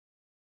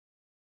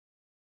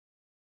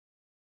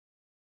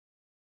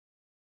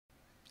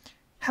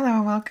Hello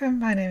and welcome,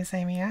 my name is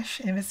Amy Ash.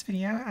 In this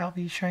video I'll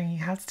be showing you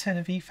how to turn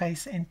a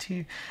VFace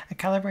into a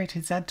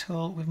calibrated Z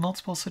tool with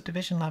multiple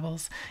subdivision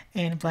levels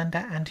in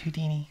Blender and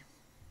Houdini.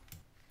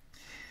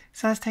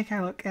 So let's take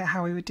a look at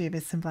how we would do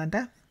this in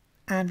Blender.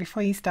 And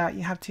before you start,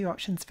 you have two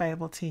options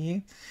available to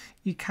you.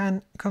 You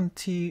can come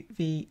to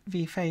the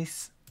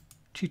VFace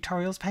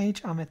tutorials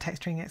page on the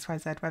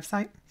TexturingXYZ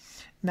website,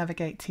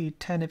 navigate to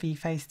turn a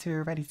VFace to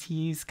a ready to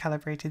use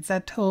calibrated Z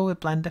tool with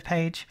Blender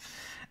page,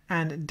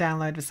 and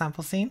download the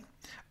sample scene.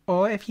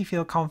 Or if you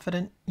feel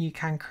confident, you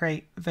can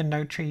create the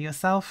node tree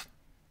yourself.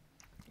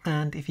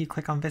 And if you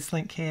click on this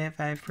link here,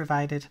 they've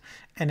provided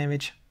an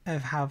image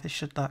of how this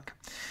should look.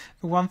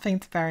 The one thing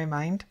to bear in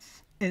mind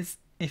is,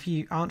 if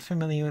you aren't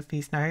familiar with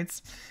these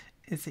nodes,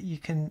 is that you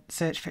can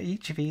search for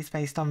each of these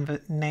based on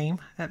the name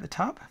at the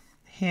top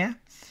here,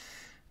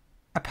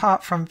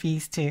 apart from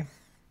these two.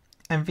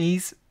 And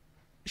these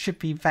should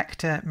be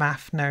vector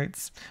math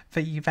nodes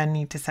that you then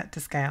need to set to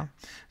scale.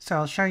 So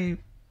I'll show you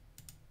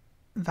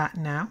that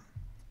now.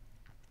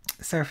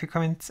 So if we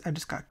come into, I've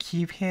just got a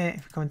cube here.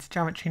 If we go into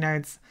geometry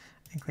nodes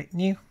and click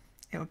new,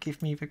 it will give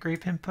me the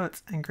group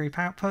input and group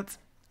output,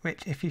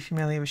 which, if you're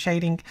familiar with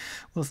shading,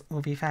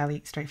 will be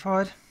fairly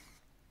straightforward.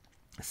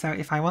 So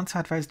if I want to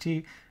add those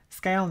two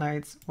scale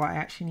nodes, what I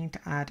actually need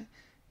to add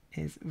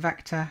is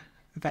vector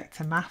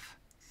math.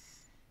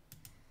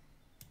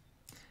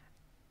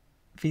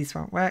 These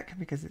won't work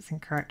because it's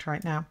incorrect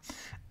right now.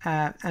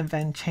 And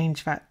then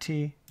change that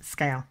to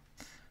scale.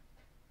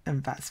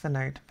 And that's the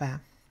node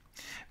there.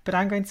 But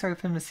I'm going to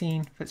open the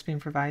scene that's been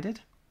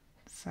provided.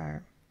 So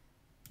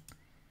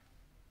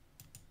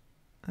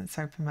let's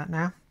open that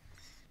now.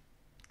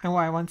 And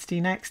what I want to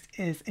do next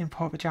is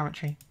import the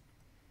geometry.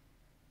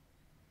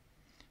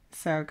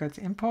 So go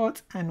to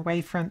import and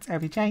wavefront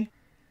OBJ,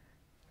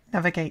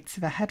 navigate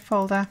to the head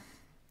folder,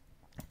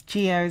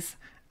 geos,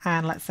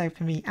 and let's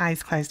open the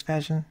eyes closed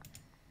version.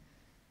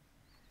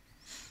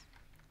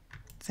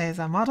 So here's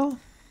our model,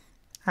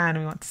 and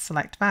we want to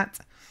select that,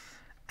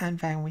 and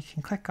then we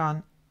can click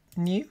on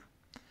new,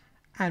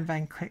 and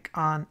then click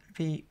on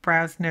the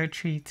browse node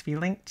tree to be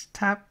linked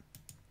tab,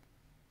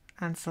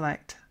 and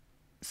select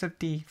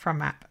subd from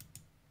map.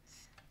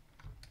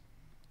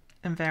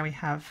 And there we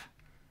have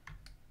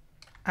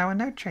our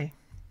node tree.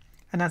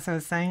 And as I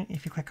was saying,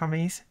 if you click on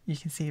these, you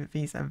can see that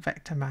these are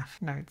vector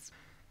math nodes.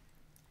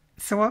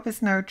 So what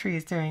this node tree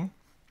is doing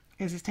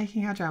is it's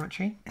taking our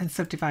geometry and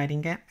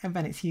subdividing it, and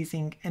then it's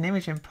using an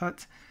image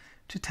input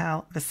to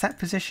tell the set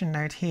position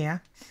node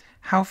here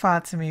how far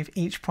to move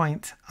each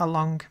point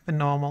along the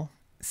normal.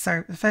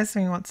 So the first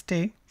thing we want to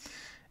do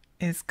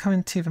is come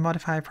into the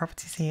modifier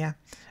properties here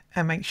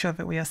and make sure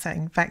that we are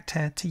setting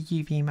vector to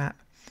UV map.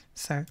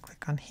 So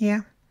click on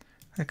here,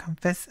 click on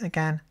this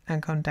again,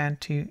 and come down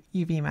to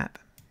UV map.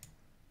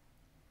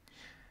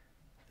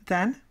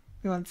 Then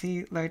we want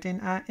to load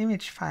in our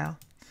image file.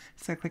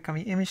 So click on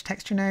the image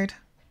texture node,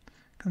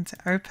 come to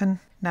open,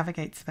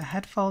 navigate to the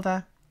head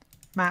folder,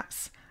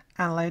 maps,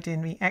 and load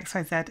in the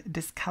XYZ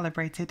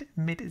discalibrated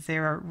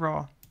mid-zero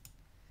raw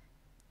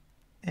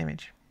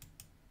image.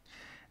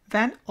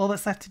 Then all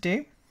that's left to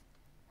do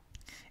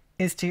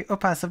is to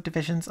up our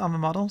subdivisions on the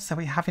model so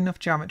we have enough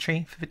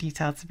geometry for the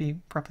detail to be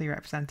properly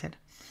represented.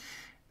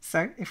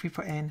 So if we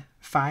put in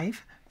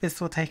 5,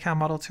 this will take our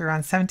model to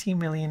around 17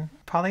 million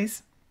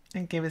polys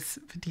and give us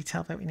the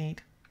detail that we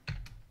need.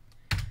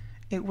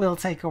 It will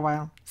take a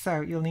while,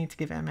 so you'll need to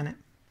give it a minute.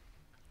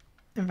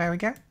 And there we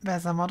go,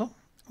 there's our model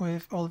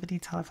with all of the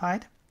detail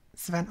applied.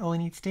 So then all we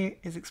need to do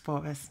is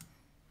export this.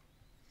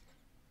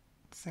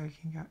 So we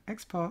can go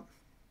export,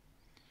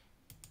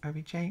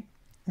 OBJ,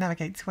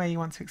 navigate to where you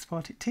want to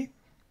export it to,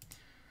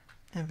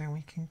 and then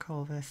we can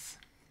call this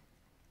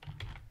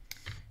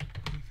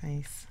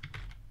VFace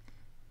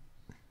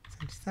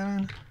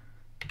 77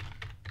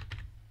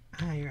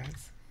 high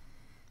res.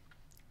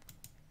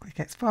 Click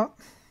export,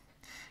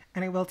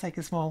 and it will take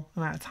a small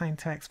amount of time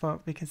to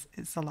export because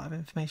it's a lot of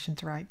information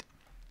to write.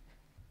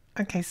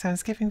 Okay, so I'm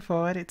skipping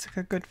forward. It took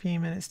a good few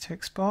minutes to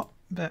export,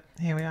 but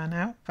here we are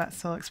now.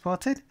 That's all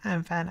exported,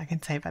 and then I can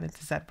take that into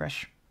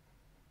Zbrush.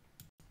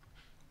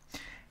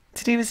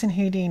 To do this in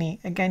Houdini,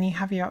 again, you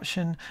have the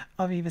option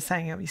of either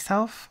setting it up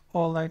yourself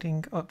or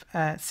loading up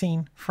a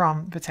scene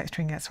from the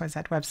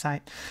TexturingXYZ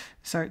website.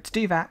 So to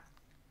do that,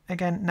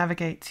 again,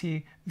 navigate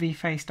to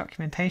VFace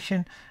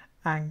documentation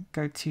and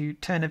go to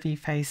turn a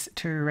VFace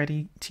to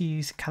ready to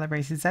use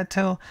calibrated Z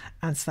tool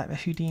and select the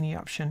Houdini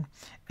option.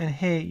 And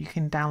here you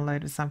can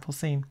download a sample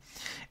scene.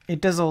 It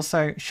does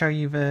also show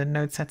you the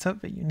node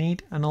setup that you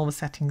need and all the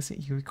settings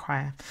that you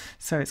require.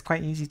 So it's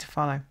quite easy to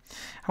follow.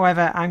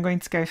 However, I'm going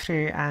to go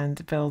through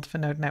and build the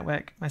node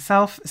network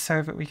myself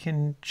so that we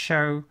can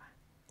show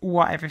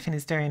what everything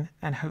is doing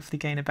and hopefully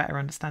gain a better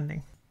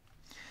understanding.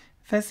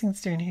 First thing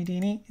to do in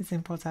Houdini is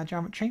import our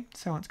geometry.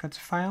 So I want to go to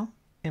File,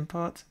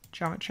 Import,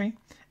 Geometry,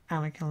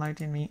 and we can load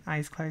in the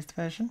eyes closed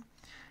version.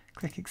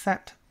 Click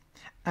accept,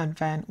 and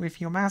then with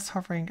your mouse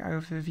hovering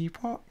over the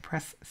viewport,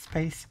 press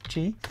space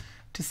G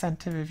to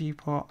center the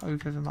viewport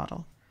over the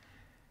model.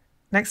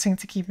 Next thing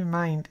to keep in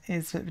mind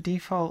is that the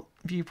default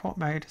viewport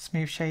mode,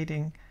 smooth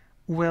shading,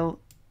 will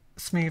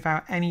smooth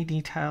out any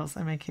details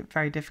and make it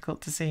very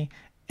difficult to see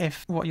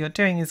if what you're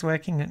doing is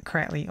working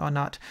correctly or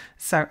not.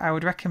 So I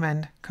would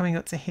recommend coming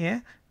up to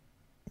here,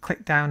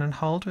 click down and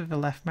hold with the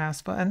left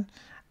mouse button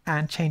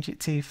and change it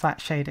to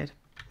flat shaded.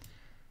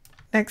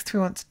 Next we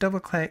want to double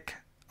click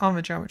on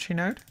the geometry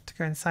node to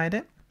go inside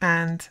it,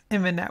 and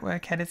in the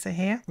network editor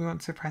here we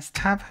want to press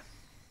tab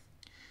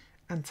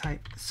and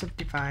type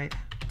subdivide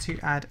to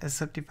add a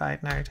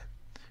subdivide node.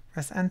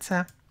 Press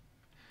enter,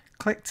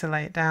 click to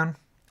lay it down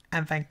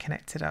and then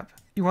connect it up.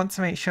 You want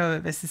to make sure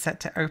that this is set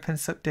to open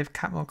subdiv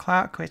Catmull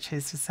Clark, which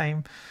is the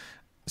same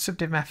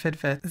subdiv method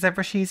that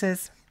Zbrush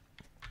uses,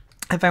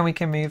 and then we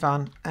can move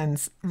on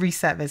and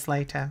reset this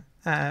later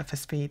for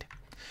speed.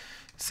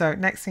 So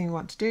next thing we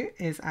want to do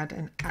is add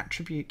an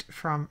attribute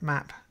from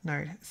map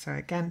node. So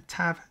again,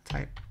 tab,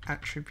 type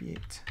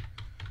attribute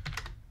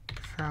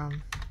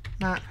from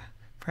map,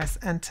 press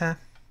enter,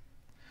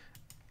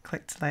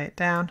 click to lay it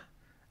down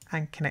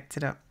and connect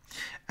it up.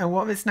 And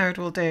what this node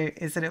will do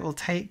is that it will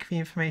take the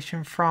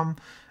information from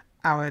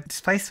our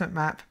displacement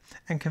map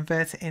and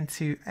convert it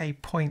into a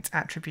point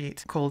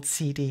attribute called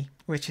CD,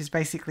 which is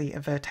basically a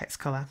vertex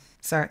color.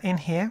 So in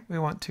here, we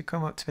want to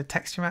come up to the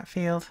texture map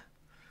field,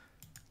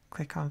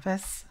 click on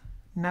this,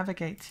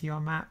 navigate to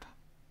your map,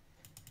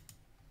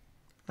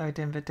 load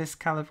in the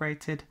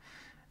discalibrated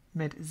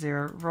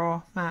mid-zero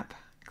raw map,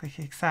 click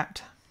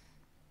accept,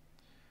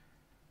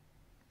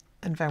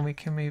 and then we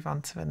can move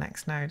on to the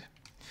next node.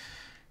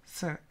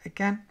 So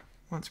again,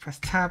 want to press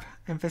tab,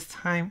 and this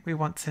time we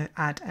want to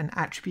add an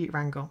attribute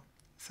wrangle.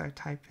 So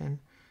type in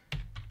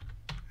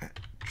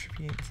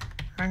attribute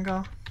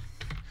wrangle,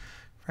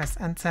 press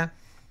enter,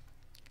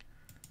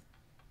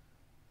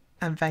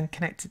 and then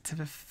connect it to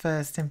the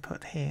first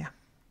input here.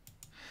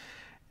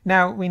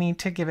 Now we need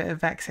to give it a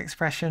vex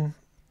expression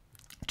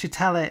to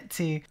tell it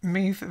to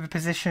move the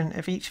position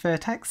of each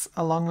vertex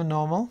along the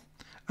normal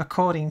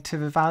according to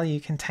the value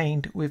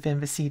contained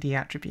within the CD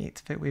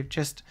attribute that we've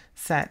just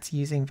set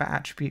using that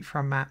attribute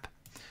from map.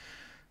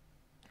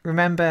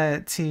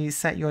 Remember to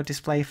set your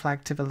display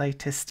flag to the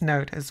latest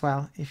node as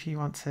well if you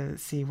want to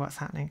see what's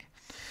happening.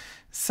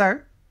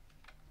 So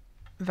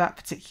that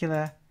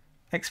particular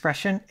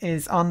expression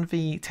is on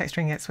the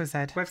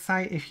TexturingXYZ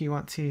website if you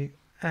want to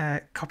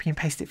copy and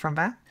paste it from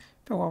there.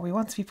 But what we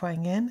want to be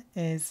putting in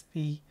is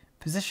the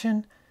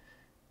position,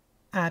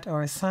 add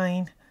or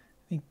assign,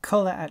 the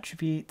color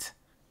attribute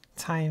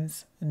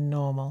times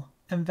normal.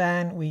 And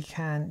then we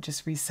can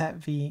just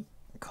reset the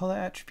color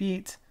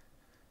attribute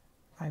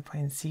by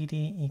putting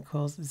CD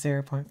equals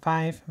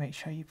 0.5. Make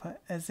sure you put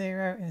a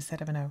 0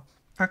 instead of an O.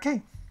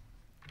 Okay.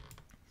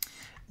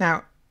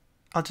 Now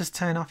I'll just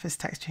turn off this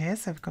texture here.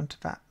 So we've gone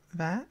to that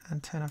there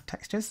and turn off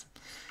textures.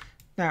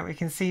 Now we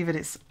can see that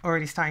it's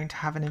already starting to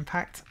have an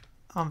impact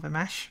on the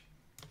mesh.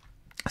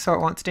 So what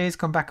I want to do is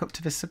come back up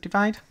to the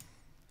subdivide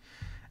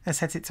and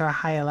set it to a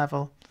higher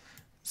level.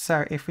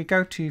 So if we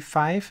go to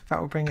 5, that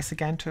will bring us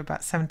again to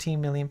about 17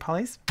 million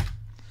polys.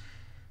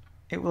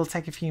 It will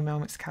take a few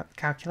moments to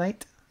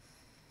calculate.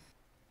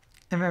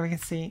 And then we can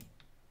see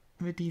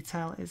the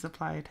detail is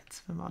applied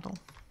to the model.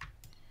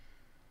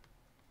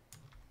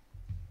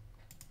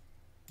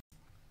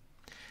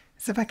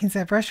 So back in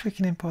Zbrush, we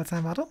can import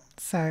our model.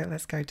 So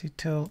let's go to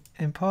Tool,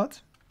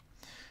 Import.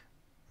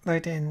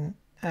 Load in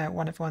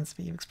one of the ones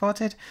that you've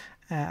exported.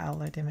 I'll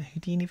load in a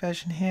Houdini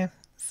version here.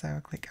 So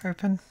I'll click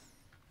Open.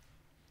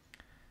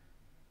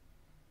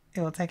 It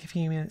will take a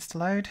few minutes to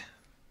load.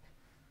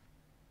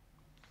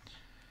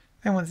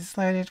 Then once it's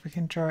loaded, we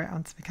can draw it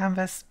onto the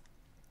canvas.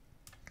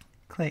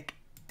 Click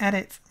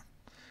Edit,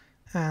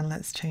 and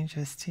let's change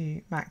this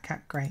to Matte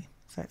Cap Grey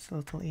so it's a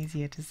little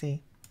easier to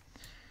see.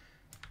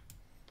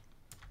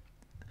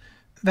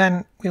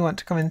 Then we want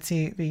to come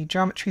into the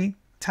Geometry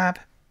tab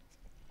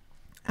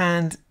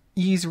and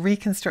use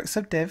Reconstruct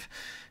subdiv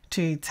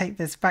to take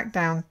this back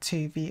down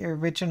to the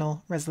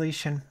original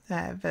resolution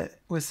that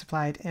was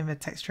supplied in the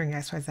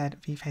TexturingXYZ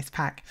VFace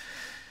pack.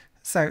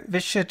 So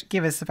this should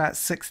give us about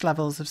 6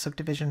 levels of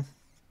subdivision.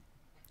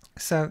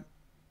 So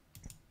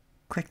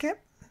click it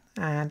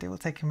and it will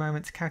take a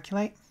moment to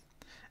calculate,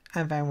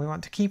 and then we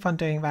want to keep on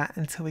doing that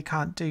until we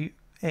can't do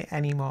it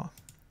anymore.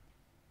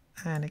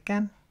 And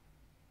again.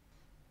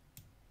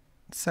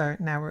 So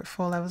now we're at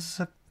 4 levels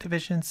of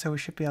subdivision, so we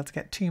should be able to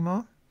get 2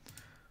 more.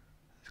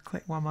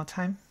 Click one more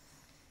time.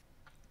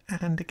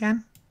 And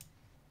again.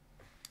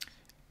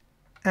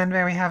 And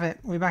there we have it.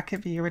 We're back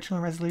at the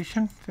original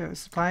resolution that was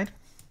supplied.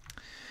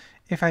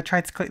 If I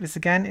try to click this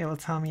again, it will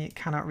tell me it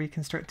cannot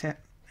reconstruct it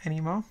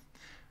anymore.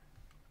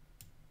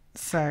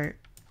 So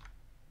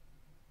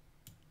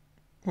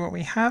what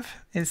we have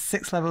is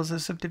 6 levels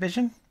of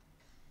subdivision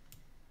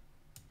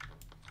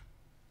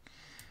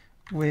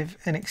with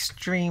an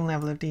extreme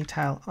level of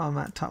detail on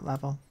that top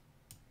level.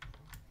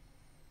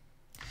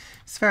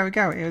 So there we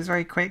go. It was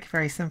very quick,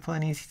 very simple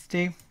and easy to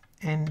do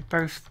in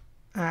both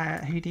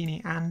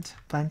Houdini and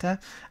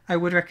Blender. I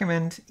would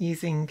recommend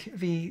using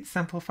the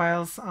sample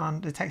files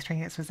on the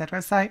TexturingXYZ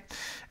website,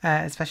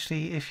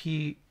 especially if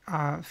you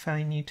are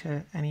fairly new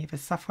to any of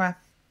this software.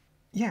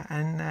 Yeah,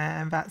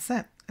 and that's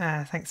it.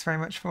 Thanks very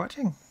much for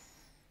watching.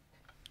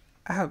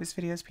 I hope this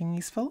video has been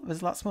useful.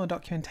 There's lots more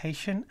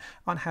documentation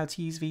on how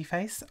to use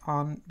VFace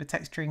on the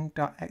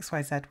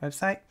texturing.xyz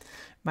website.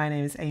 My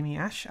name is Amy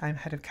Ash. I'm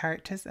head of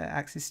characters at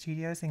Axis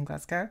Studios in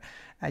Glasgow.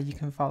 You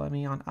can follow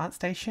me on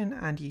ArtStation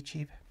and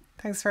YouTube.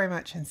 Thanks very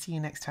much and see you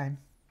next time.